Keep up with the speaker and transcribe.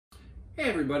Hey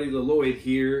everybody, Lloyd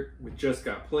here with Just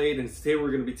Got Played, and today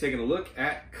we're going to be taking a look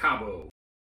at Cabo.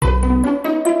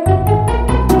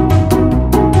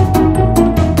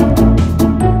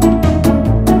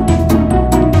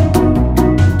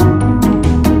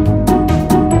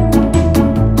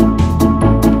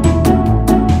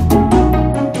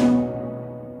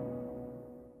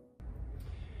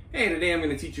 Hey, today I'm going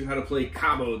to teach you how to play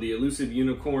Cabo, the elusive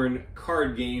unicorn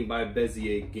card game by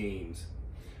Bezier Games.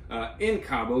 In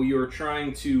Cabo, you're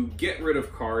trying to get rid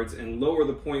of cards and lower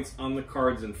the points on the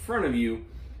cards in front of you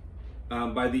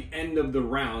by the end of the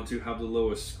round to have the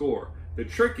lowest score. The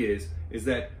trick is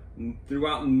that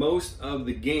throughout most of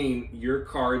the game, your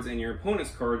cards and your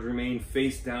opponent's cards remain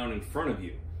face down in front of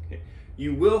you. Okay.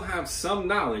 You will have some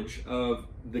knowledge of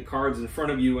the cards in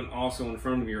front of you and also in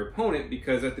front of your opponent,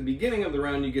 because at the beginning of the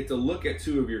round you get to look at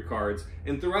two of your cards,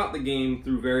 and throughout the game,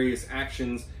 through various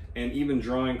actions and even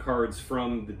drawing cards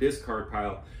from the discard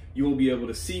pile, you will be able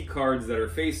to see cards that are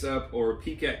face up or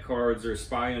peek at cards or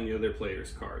spy on the other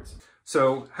player's cards.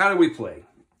 So how do we play?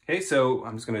 Okay, so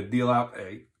I'm just going to deal out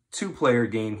a two-player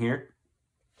game here.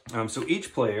 So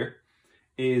each player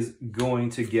is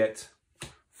going to get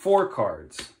 4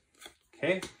 cards.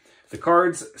 Okay, the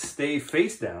cards stay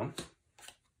face down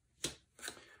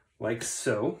like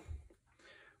so.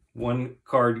 One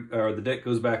card, or the deck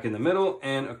goes back in the middle,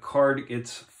 and a card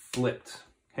gets flipped.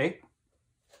 Okay,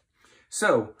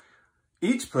 so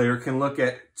each player can look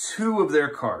at 2 of their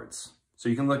cards. So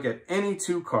you can look at any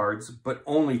 2 cards, but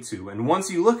only 2. And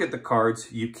once you look at the cards,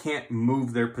 you can't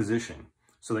move their position.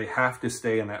 So they have to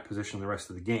stay in that position the rest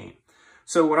of the game.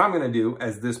 So what I'm going to do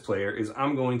as this player is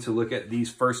I'm going to look at these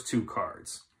first 2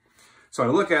 cards. So I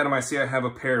look at them, I see I have a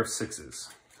pair of 6s.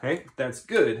 Okay, that's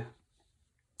good.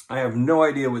 I have no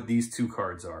idea what these 2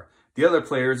 cards are. The other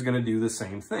player is going to do the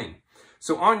same thing.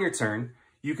 So on your turn,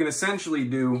 you can essentially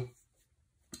do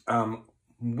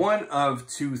one of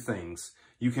 2 things.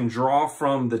 You can draw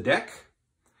from the deck,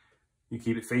 you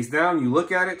keep it face down, you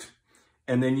look at it,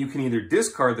 and then you can either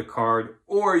discard the card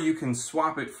or you can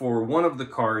swap it for one of the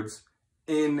cards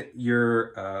in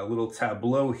your little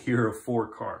tableau here of 4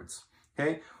 cards.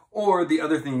 Okay? Or the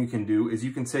other thing you can do is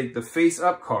you can take the face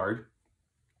up card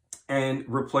and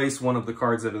replace one of the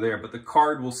cards that are there, but the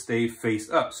card will stay face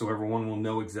up, so everyone will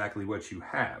know exactly what you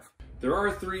have. There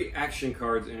are 3 action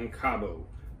cards in Cabo: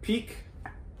 Peek,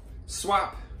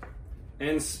 Swap,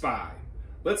 and Spy.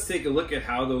 Let's take a look at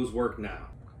how those work now.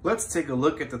 Let's take a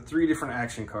look at the 3 different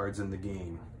action cards in the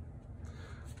game.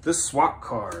 The Swap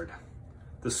card.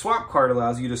 The Swap card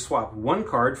allows you to swap 1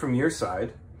 card from your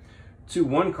side to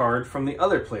 1 card from the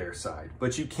other player's side,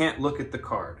 but you can't look at the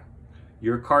card.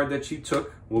 Your card that you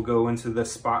took will go into the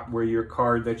spot where your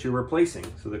card that you're replacing.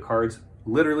 So the cards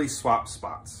literally swap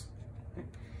spots. Okay.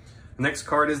 The next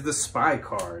card is the Spy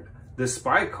card. The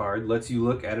Spy card lets you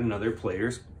look at another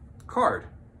player's card.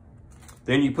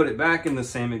 Then you put it back in the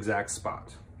same exact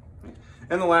spot. Okay.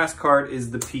 And the last card is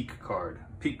the Peek card.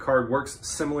 Peek card works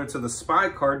similar to the Spy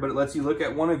card, but it lets you look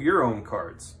at one of your own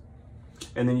cards.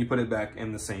 And then you put it back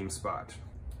in the same spot.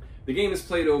 The game is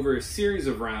played over a series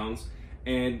of rounds,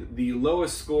 and the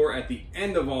lowest score at the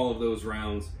end of all of those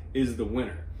rounds is the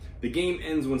winner. The game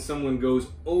ends when someone goes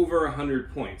over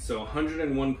 100 points, so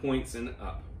 101 points and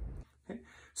up. Okay.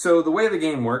 So the way the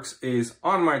game works is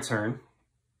on my turn,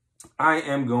 I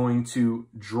am going to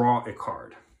draw a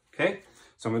card. Okay,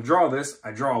 so I'm going to draw this. I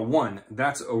draw a 1.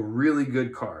 That's a really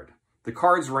good card. The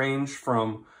cards range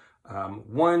from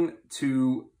 1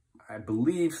 to, I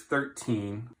believe,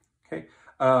 13. Okay.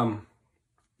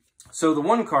 So the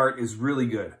 1 card is really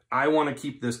good. I want to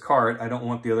keep this card. I don't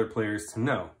want the other players to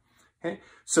know. Okay.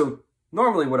 So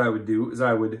normally what I would do is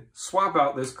I would swap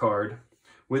out this card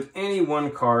with any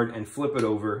 1 card and flip it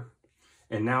over.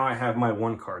 And now I have my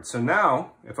 1 card. So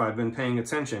now, if I've been paying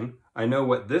attention, I know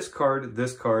what this card,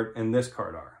 and this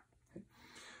card are. Okay.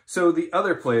 So the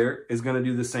other player is going to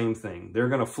do the same thing. They're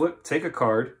going to take a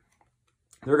card.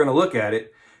 They're going to look at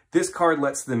it. This card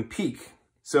lets them peek.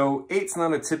 So 8's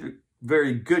not a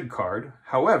very good card.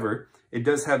 However, it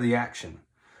does have the action.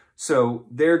 So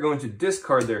they're going to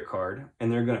discard their card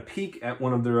and they're going to peek at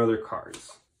one of their other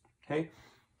cards. Okay?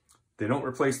 They don't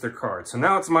replace their card. So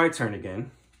now it's my turn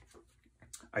again.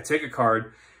 I take a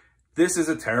card. This is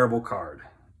a terrible card.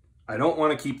 I don't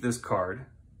want to keep this card.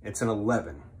 It's an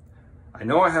 11. I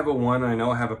know I have a 1. I know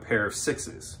I have a pair of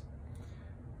 6s.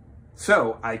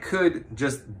 So I could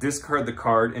just discard the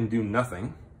card and do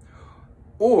nothing.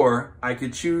 Or I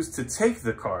could choose to take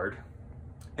the card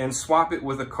and swap it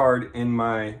with a card in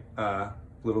my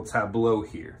little tableau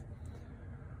here.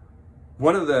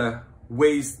 One of the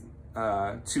ways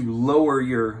to lower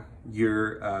your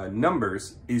your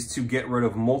numbers is to get rid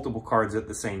of multiple cards at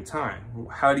the same time.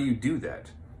 How do you do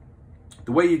that?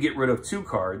 The way you get rid of 2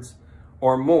 cards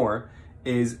or more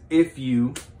is if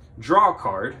you draw a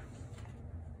card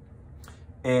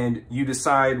and you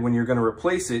decide when you're going to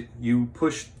replace it, you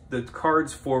push the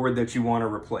cards forward that you want to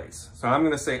replace. So I'm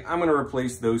going to say, I'm going to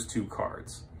replace those 2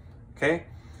 cards. Okay?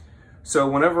 So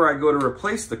whenever I go to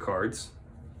replace the cards,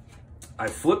 I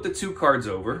flip the 2 cards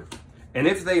over, and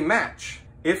if they match,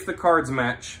 if the cards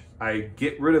match, I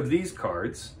get rid of these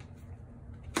cards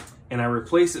and I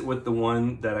replace it with the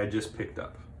one that I just picked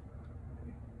up.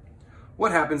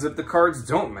 What happens if the cards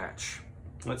don't match?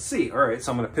 Let's see. All right,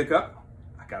 so I'm going to pick up.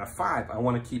 I got a 5. I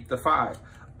want to keep the 5.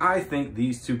 I think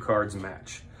these 2 cards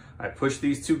match. I push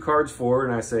these 2 cards forward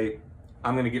and I say,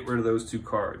 I'm going to get rid of those 2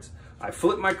 cards. I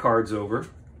flip my cards over.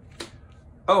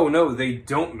 Oh no, they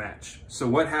don't match. So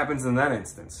what happens in that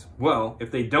instance? Well,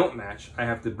 if they don't match, I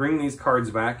have to bring these cards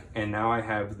back, and now I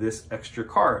have this extra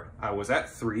card. I was at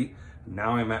 3,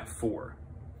 now I'm at 4.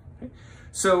 Okay?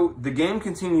 So the game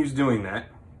continues doing that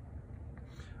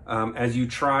as you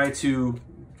try to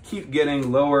keep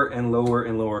getting lower and lower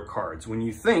and lower cards. When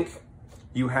you think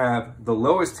you have the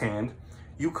lowest hand,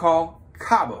 you call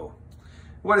Cabo.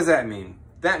 What does that mean?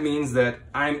 That means that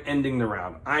I'm ending the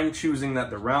round. I'm choosing that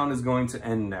the round is going to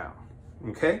end now,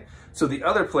 okay? So the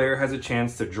other player has a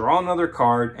chance to draw another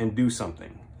card and do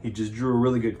something. He just drew a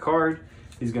really good card.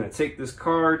 He's gonna take this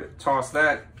card, toss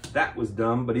that. That was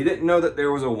dumb, but he didn't know that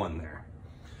there was a 1 there.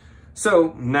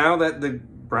 So now that the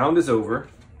round is over,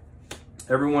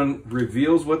 everyone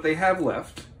reveals what they have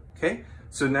left, okay?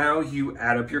 So now you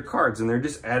add up your cards, and they're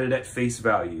just added at face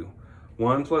value.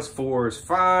 1 plus 4 is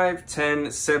 5,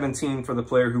 10, 17 for the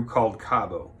player who called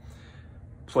Cabo.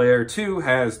 Player 2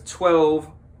 has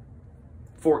 12,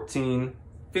 14,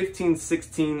 15,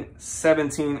 16,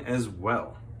 17 as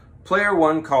well. Player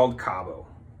 1 called Cabo.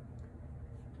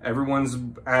 Everyone's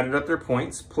added up their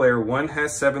points. Player 1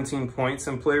 has 17 points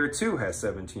and player 2 has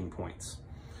 17 points.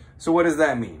 So what does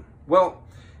that mean? Well,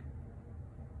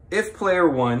 if player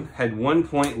 1 had 1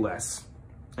 point less,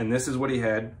 and this is what he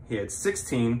had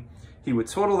 16, he would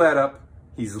total that up.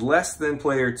 He's less than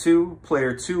player 2.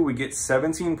 Player 2 would get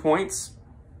 17 points.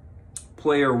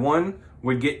 Player 1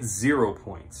 would get 0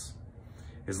 points.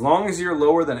 As long as you're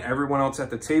lower than everyone else at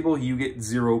the table, you get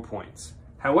 0 points.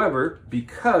 However,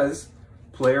 because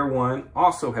player 1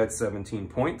 also had 17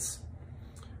 points,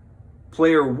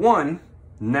 player 1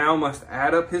 now must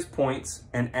add up his points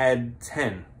and add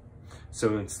 10.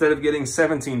 So instead of getting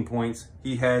 17 points,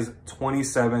 he has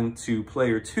 27 to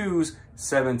player 2's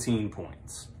 17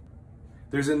 points.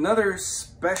 There's another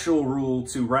special rule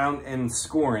to round end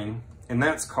scoring, and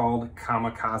that's called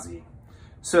kamikaze.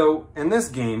 So in this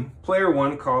game, player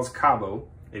 1 calls Cabo.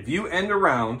 If you end a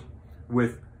round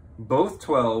with both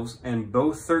 12s and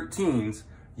both 13s,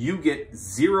 you get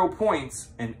 0 points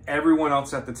and everyone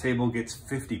else at the table gets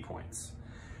 50 points.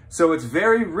 So it's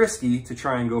very risky to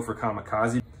try and go for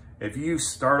kamikaze. If you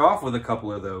start off with a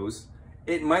couple of those,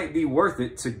 it might be worth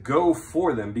it to go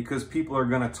for them because people are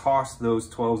going to toss those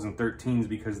 12s and 13s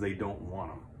because they don't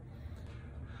want them.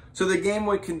 So the game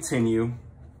would continue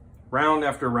round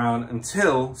after round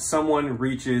until someone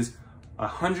reaches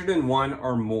 101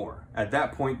 or more. At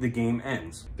that point, the game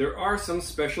ends. There are some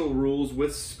special rules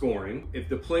with scoring. If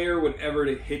the player would ever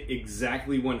to hit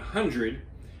exactly 100,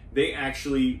 they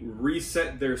actually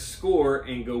reset their score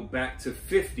and go back to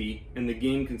 50, and the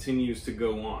game continues to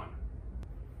go on.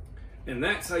 And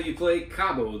that's how you play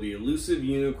Cabo, the elusive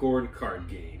unicorn card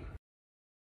game.